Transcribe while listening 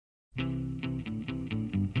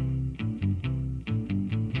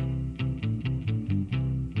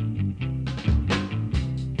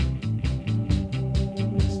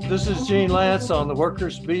This is Gene Lantz on the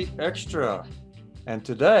Workers Beat Extra. And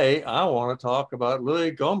today I want to talk about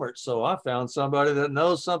Louis Gohmert. So I found somebody that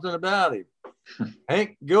knows something about him.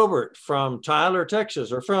 Hank Gilbert from Tyler,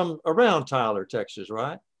 Texas, or from around Tyler, Texas,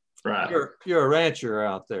 right? Right. You're a rancher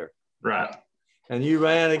out there. Right. And you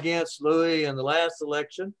ran against Louis in the last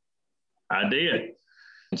election? I did.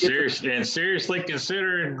 Seriously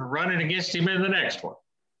considering running against him in the next one.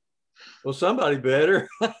 Well, somebody better.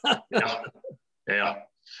 Yeah.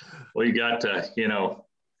 We got to,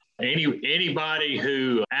 anybody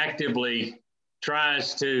who actively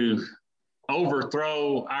tries to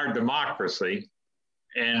overthrow our democracy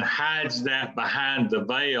and hides that behind the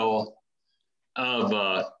veil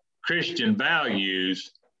of Christian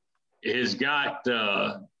values has got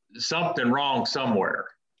something wrong somewhere.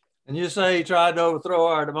 And you say he tried to overthrow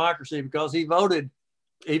our democracy because he voted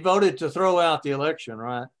to throw out the election,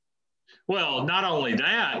 right? Well, not only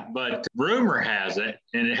that, but rumor has it,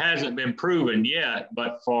 and it hasn't been proven yet,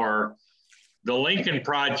 but for the Lincoln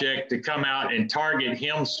Project to come out and target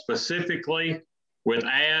him specifically with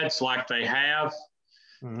ads like they have,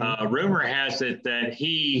 rumor has it that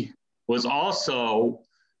he was also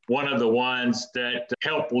one of the ones that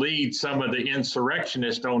helped lead some of the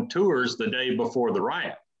insurrectionists on tours the day before the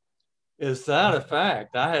riot. Is that a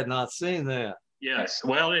fact? I had not seen that. Yes.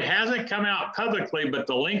 Well, it hasn't come out publicly, but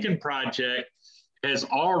the Lincoln Project has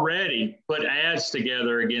already put ads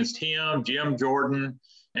together against him, Jim Jordan,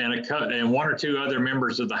 and one or two other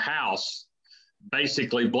members of the House,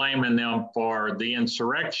 basically blaming them for the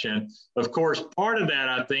insurrection. Of course, part of that,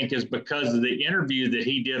 I think, is because of the interview that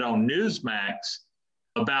he did on Newsmax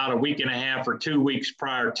about a week and a half or 2 weeks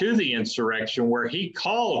prior to the insurrection, where he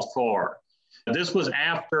called for. This was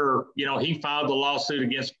after, he filed the lawsuit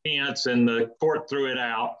against Pence and the court threw it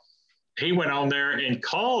out. He went on there and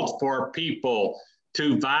called for people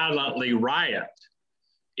to violently riot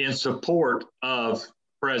in support of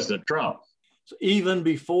President Trump. So even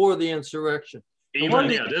before the insurrection?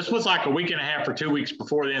 This was like a week and a half or 2 weeks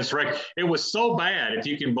before the insurrection. It was so bad, if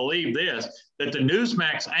you can believe this, that the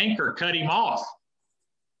Newsmax anchor cut him off.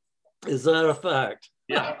 Is that a fact?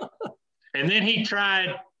 Yeah. And then he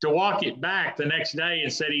tried to walk it back the next day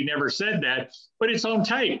and said he never said that, but it's on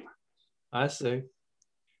tape. I see.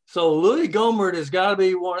 So Louis Gohmert has got to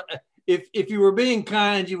be one. If you were being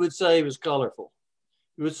kind, you would say he was colorful.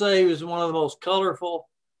 You would say he was one of the most colorful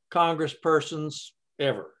congresspersons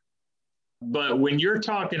ever. But when you're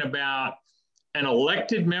talking about an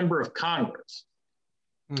elected member of Congress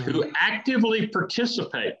who actively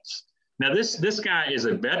participates, now this guy is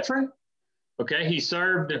a veteran. Okay, he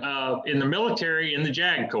served in the military in the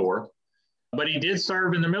JAG Corps, but he did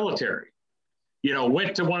serve in the military.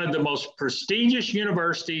 Went to one of the most prestigious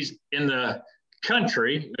universities in the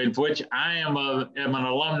country, of which I am an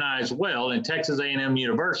alumni as well, in Texas A&M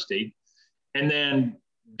University, and then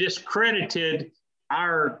discredited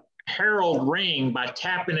our herald ring by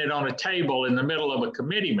tapping it on a table in the middle of a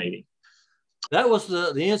committee meeting. That was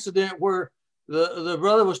the incident where the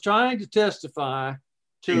brother was trying to testify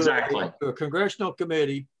to a congressional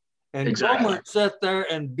committee, and Gohmert sat there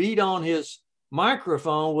and beat on his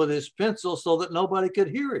microphone with his pencil so that nobody could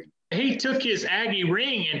hear him. He took his Aggie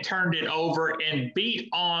ring and turned it over and beat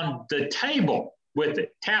on the table with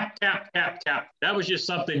it. Tap, tap, tap, tap. That was just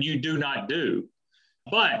something you do not do.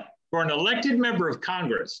 But for an elected member of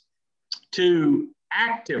Congress to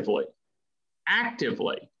actively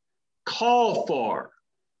call for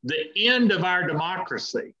the end of our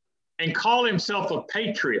democracy and call himself a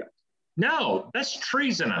patriot. No, that's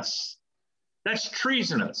treasonous. That's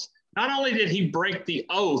treasonous. Not only did he break the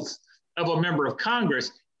oath of a member of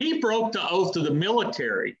Congress, he broke the oath of the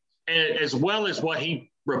military, as well as what he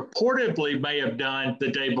reportedly may have done the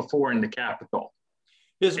day before in the Capitol.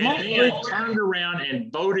 And then turned around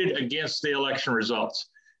and voted against the election results.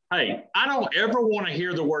 Hey, I don't ever want to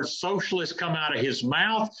hear the word socialist come out of his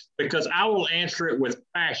mouth, because I will answer it with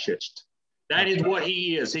fascist. That is what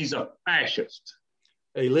he is. He's a fascist.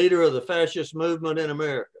 A leader of the fascist movement in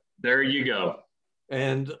America. There you go.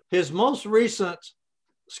 And his most recent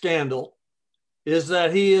scandal is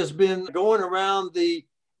that he has been going around the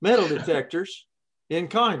metal detectors in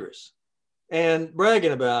Congress and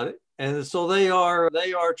bragging about it. And so they are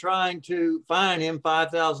trying to fine him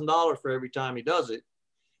 $5,000 for every time he does it.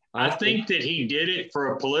 I think that he did it for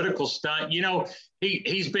a political stunt.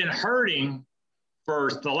 He's been hurting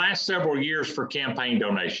for the last several years for campaign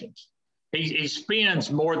donations. He spends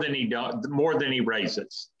more than he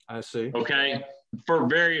raises. I see. Okay. for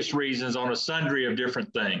various reasons on a sundry of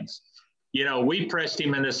different things. You know, we pressed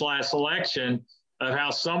him in this last election of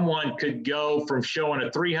how someone could go from showing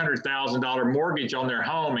a $300,000 mortgage on their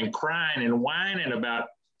home and crying and whining about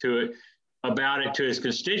it to his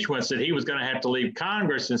constituents that he was going to have to leave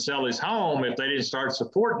Congress and sell his home if they didn't start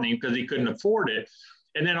supporting him because he couldn't afford it.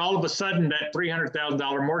 And then all of a sudden that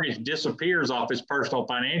 $300,000 mortgage disappears off his personal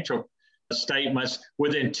financial statements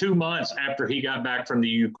within 2 months after he got back from the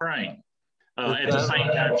Ukraine. At the same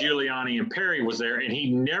time, Giuliani and Perry was there, and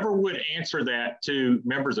he never would answer that to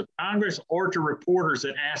members of Congress or to reporters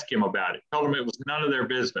that asked him about it. Told them it was none of their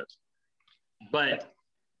business. But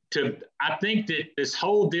I think that this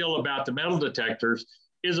whole deal about the metal detectors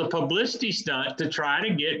is a publicity stunt to try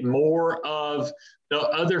to get more of the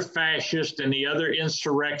other fascists and the other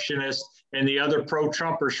insurrectionists and the other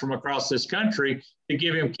pro-Trumpers from across this country to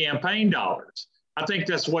give him campaign dollars. I think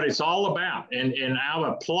that's what it's all about. And I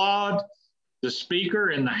applaud the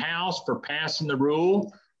Speaker in the House for passing the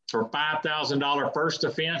rule for $5,000 first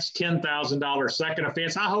offense, $10,000 second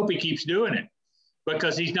offense. I hope he keeps doing it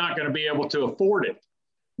because he's not going to be able to afford it.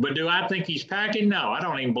 But do I think he's packing? No, I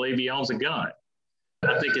don't even believe he owns a gun.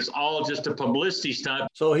 I think it's all just a publicity stunt.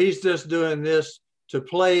 So he's just doing this to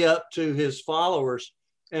play up to his followers.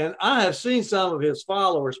 And I have seen some of his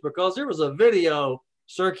followers because there was a video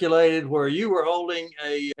circulated where you were holding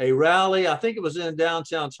a rally. I think it was in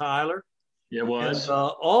downtown Tyler. It was. And,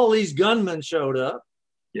 all these gunmen showed up.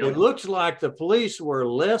 Yep. It looks like the police were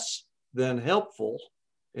less than helpful.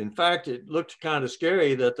 In fact, it looked kind of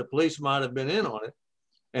scary that the police might have been in on it.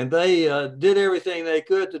 And they did everything they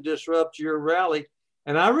could to disrupt your rally.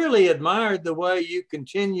 And I really admired the way you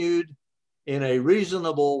continued in a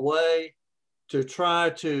reasonable way to try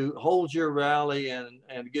to hold your rally and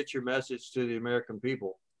get your message to the American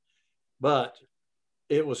people. But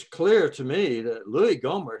it was clear to me that Louis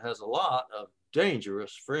Gohmert has a lot of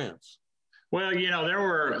dangerous friends. Well, you know, there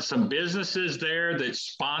were some businesses there that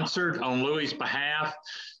sponsored on Louis's behalf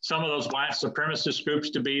some of those white supremacist groups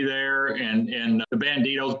to be there and the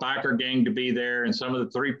Bandidos biker gang to be there and some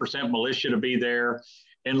of the 3% militia to be there.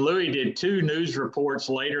 And Louis did 2 news reports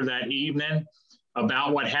later that evening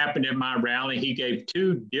about what happened at my rally. He gave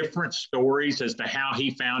 2 different stories as to how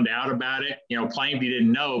he found out about it. You know, claimed he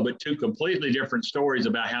didn't know, but 2 completely different stories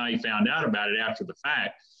about how he found out about it after the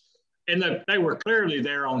fact. And they were clearly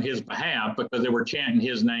there on his behalf because they were chanting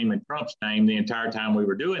his name and Trump's name the entire time we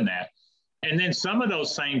were doing that. And then some of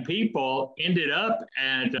those same people ended up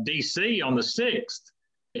at DC on the 6th.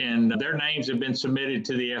 And their names have been submitted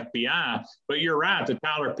to the FBI. But you're right, the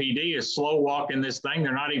Tyler PD is slow walking this thing.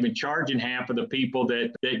 They're not even charging half of the people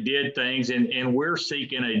that did things. And we're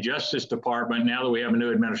seeking a Justice Department, now that we have a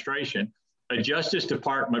new administration, a Justice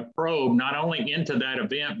Department probe, not only into that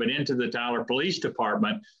event, but into the Tyler Police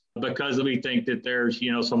Department, because we think that there's,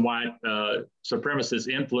 you know, some white supremacist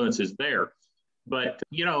influences there. But,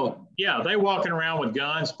 you know, yeah, they walking around with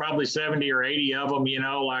guns, probably 70 or 80 of them, you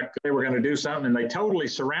know, like they were going to do something. And they totally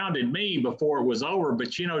surrounded me before it was over.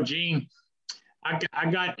 But, you know, Gene, I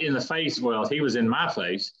got in the face, well, he was in my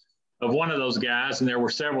face, of one of those guys. And there were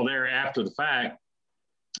several there after the fact.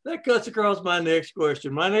 That cuts across my next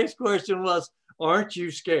question. My next question was, aren't you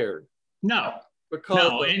scared? No.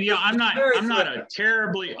 No, and you know, I'm not a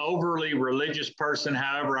terribly overly religious person.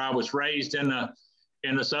 However, I was raised in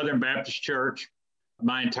the Southern Baptist Church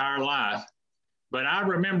my entire life. But I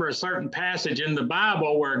remember a certain passage in the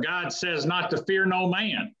Bible where God says not to fear no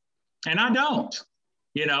man. And I don't,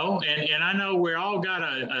 you know, and I know we all got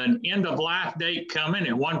an end of life date coming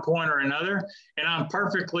at one point or another. And I'm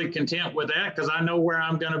perfectly content with that because I know where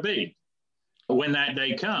I'm going to be when that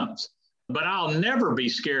day comes. But I'll never be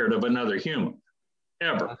scared of another human.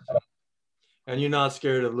 Ever. And you're not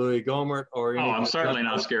scared of Louis Gohmert or anything? Oh, I'm certainly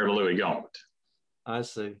not scared of Louis Gohmert. I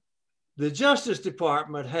see. The Justice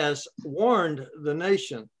Department has warned the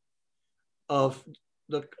nation of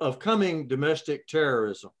coming domestic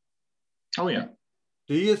terrorism. Oh, yeah.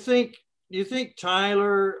 Do you think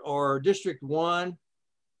Tyler or District 1,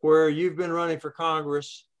 where you've been running for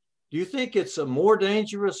Congress, do you think it's a more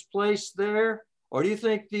dangerous place there? Or do you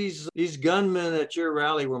think these gunmen at your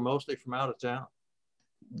rally were mostly from out of town?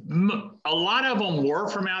 A lot of them were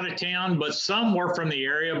from out of town, but some were from the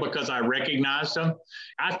area because I recognized them.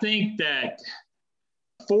 I think that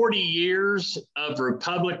 40 years of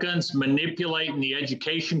Republicans manipulating the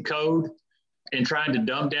education code and trying to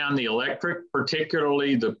dumb down the electorate,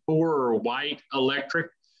 particularly the poorer white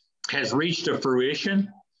electorate, has reached a fruition.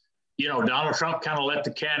 You know, Donald Trump kind of let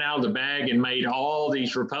the cat out of the bag and made all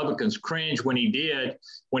these Republicans cringe when he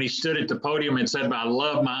stood at the podium and said, I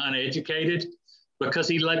love my uneducated, because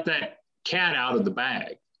he let that cat out of the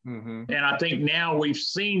bag. Mm-hmm. And I think now we've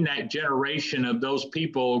seen that generation of those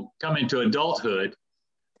people come into adulthood,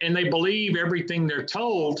 and they believe everything they're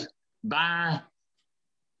told by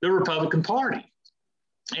the Republican Party.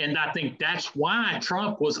 And I think that's why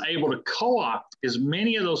Trump was able to co-opt as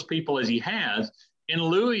many of those people as he has, and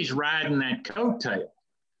Louis riding that coattail.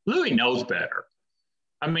 Louis knows better.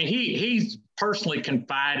 I mean, he's personally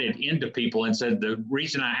confided into people and said, the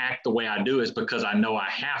reason I act the way I do is because I know I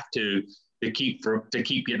have to keep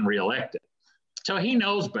getting reelected. So he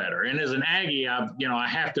knows better. And as an Aggie, I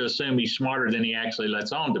have to assume he's smarter than he actually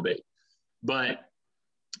lets on to be. But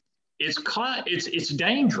it's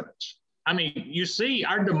dangerous. I mean, you see,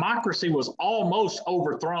 our democracy was almost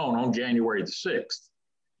overthrown on January the 6th.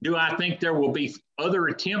 Do I think there will be other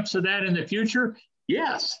attempts of that in the future?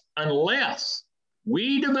 Yes, unless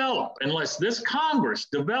this Congress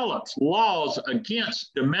develops laws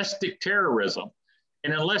against domestic terrorism,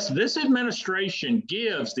 and unless this administration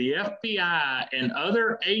gives the FBI and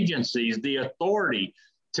other agencies the authority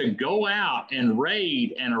to go out and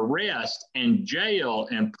raid and arrest and jail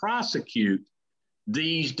and prosecute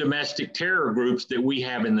these domestic terror groups that we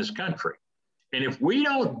have in this country. And if we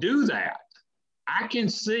don't do that, I can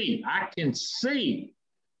see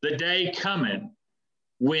the day coming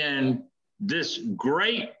when this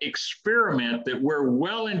great experiment that we're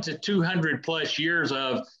well into 200 plus years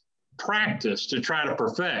of practice to try to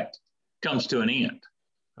perfect comes to an end.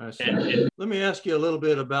 I see. Let me ask you a little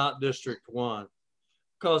bit about District 1,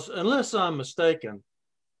 because unless I'm mistaken,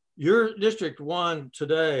 your District 1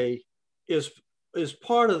 today is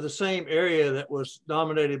part of the same area that was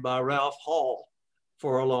dominated by Ralph Hall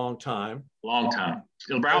for a long time.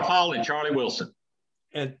 Ralph Hall and Charlie Wilson.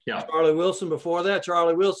 And yeah. Charlie Wilson before that,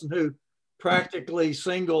 Charlie Wilson, who practically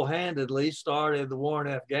single-handedly started the war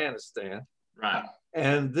in Afghanistan. Right.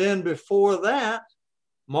 And then before that,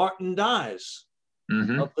 Martin Dies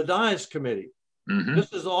of the Dies Committee. Mm-hmm.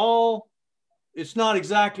 This is all, it's not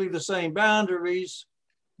exactly the same boundaries,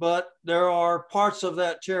 but there are parts of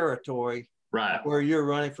that territory where you're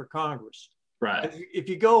running for Congress. Right. If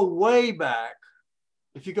you go way back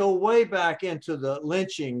into the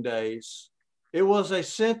lynching days, it was a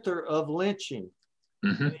center of lynching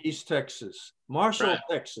in East Texas. Marshall,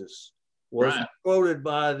 Texas was quoted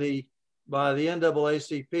by the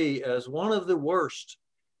NAACP as one of the worst,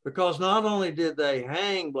 because not only did they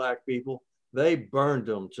hang Black people, they burned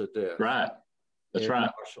them to death. Right. That's right.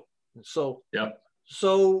 Marshall.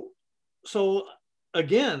 So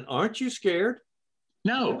again, aren't you scared?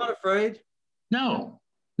 No. You're not afraid? No.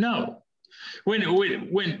 When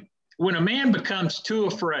a man becomes too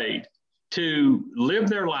afraid to live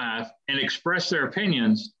their life and express their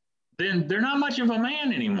opinions, then they're not much of a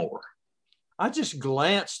man anymore. I just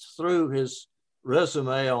glanced through his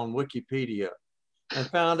resume on Wikipedia and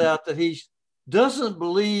found out that he doesn't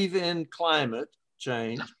believe in climate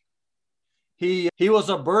change. He was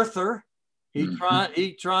a birther.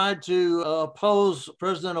 He tried to oppose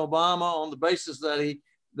President Obama on the basis that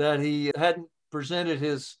he hadn't presented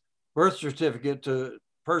his birth certificate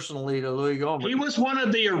personally to Louis Gohmert. He was one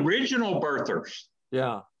of the original birthers.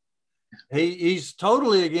 Yeah. He's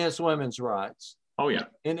totally against women's rights. Oh, yeah.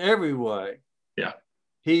 In every way. Yeah.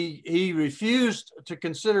 He refused to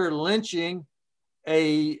consider lynching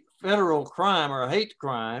a federal crime or a hate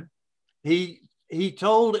crime. He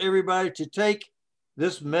told everybody to take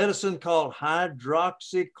this medicine called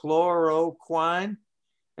hydroxychloroquine,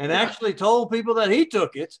 and actually told people that he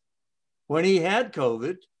took it when he had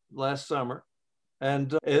COVID last summer,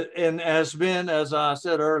 and has been, as I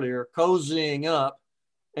said earlier, cozying up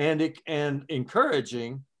and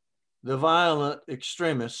encouraging the violent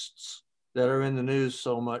extremists that are in the news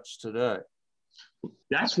so much today.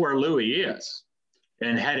 That's where Louis is.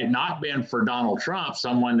 And had it not been for Donald Trump,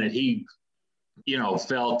 someone that he,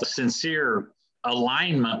 felt a sincere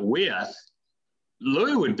alignment with,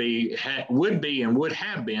 Louis would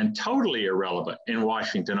have been totally irrelevant in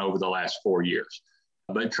Washington over the last 4 years.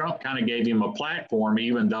 But Trump kind of gave him a platform,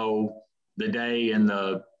 even though the day in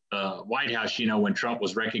the White House, when Trump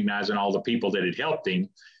was recognizing all the people that had helped him,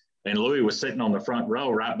 and Louis was sitting on the front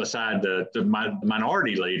row right beside the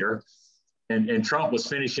minority leader, and Trump was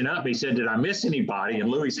finishing up. He said, "Did I miss anybody?" And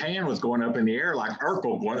Louis's hand was going up in the air like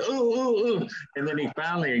Urkel going, "Ooh, ooh, ooh." And then he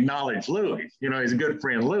finally acknowledged Louis. He's a good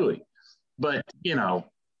friend, Louis. But, to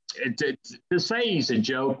say he's a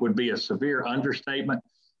joke would be a severe understatement.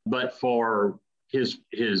 But for his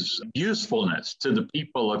usefulness to the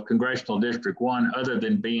people of Congressional District 1, other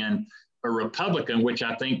than being a Republican, which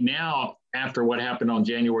I think now, after what happened on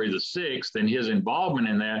January the 6th and his involvement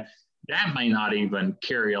in that may not even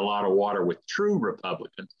carry a lot of water with true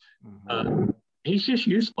Republicans. He's just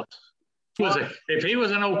useless. If he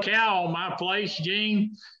was an old cow on my place,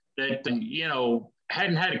 Gene, that,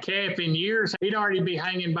 hadn't had a calf in years, he'd already be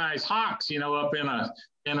hanging by his hocks, up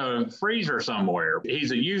in a freezer somewhere.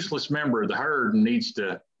 He's a useless member of the herd and needs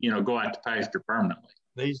to, go out to pasture permanently.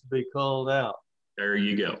 Needs to be culled out. There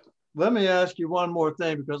you go. Let me ask you one more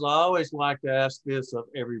thing, because I always like to ask this of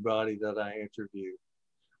everybody that I interview.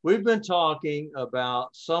 We've been talking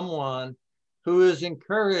about someone who is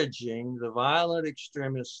encouraging the violent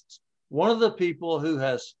extremists, one of the people who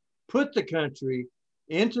has put the country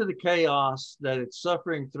into the chaos that it's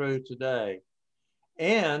suffering through today.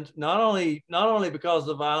 And not only because of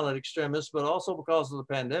the violent extremists, but also because of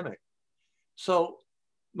the pandemic. So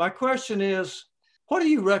my question is, what do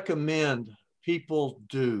you recommend people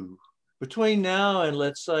do between now and,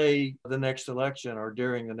 let's say, the next election or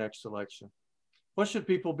during the next election? What should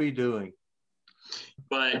people be doing?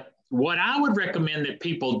 But what I would recommend that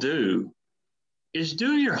people do is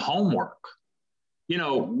do your homework.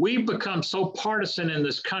 We've become so partisan in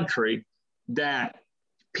this country that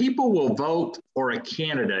people will vote for a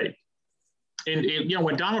candidate. And,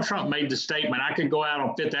 when Donald Trump made the statement, I could go out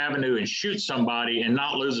on Fifth Avenue and shoot somebody and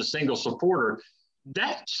not lose a single supporter,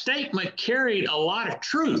 that statement carried a lot of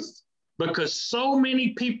truth, because so many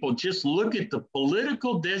people just look at the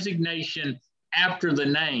political designation after the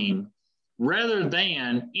name rather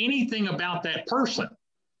than anything about that person.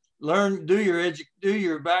 Do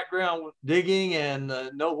your background digging and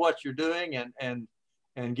know what you're doing and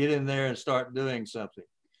get in there and start doing something.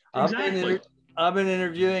 Exactly. I've been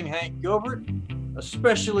interviewing Hank Gilbert,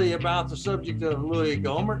 especially about the subject of Louis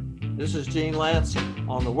Gohmert. This is Gene Lantz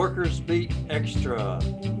on the Workers Beat Extra.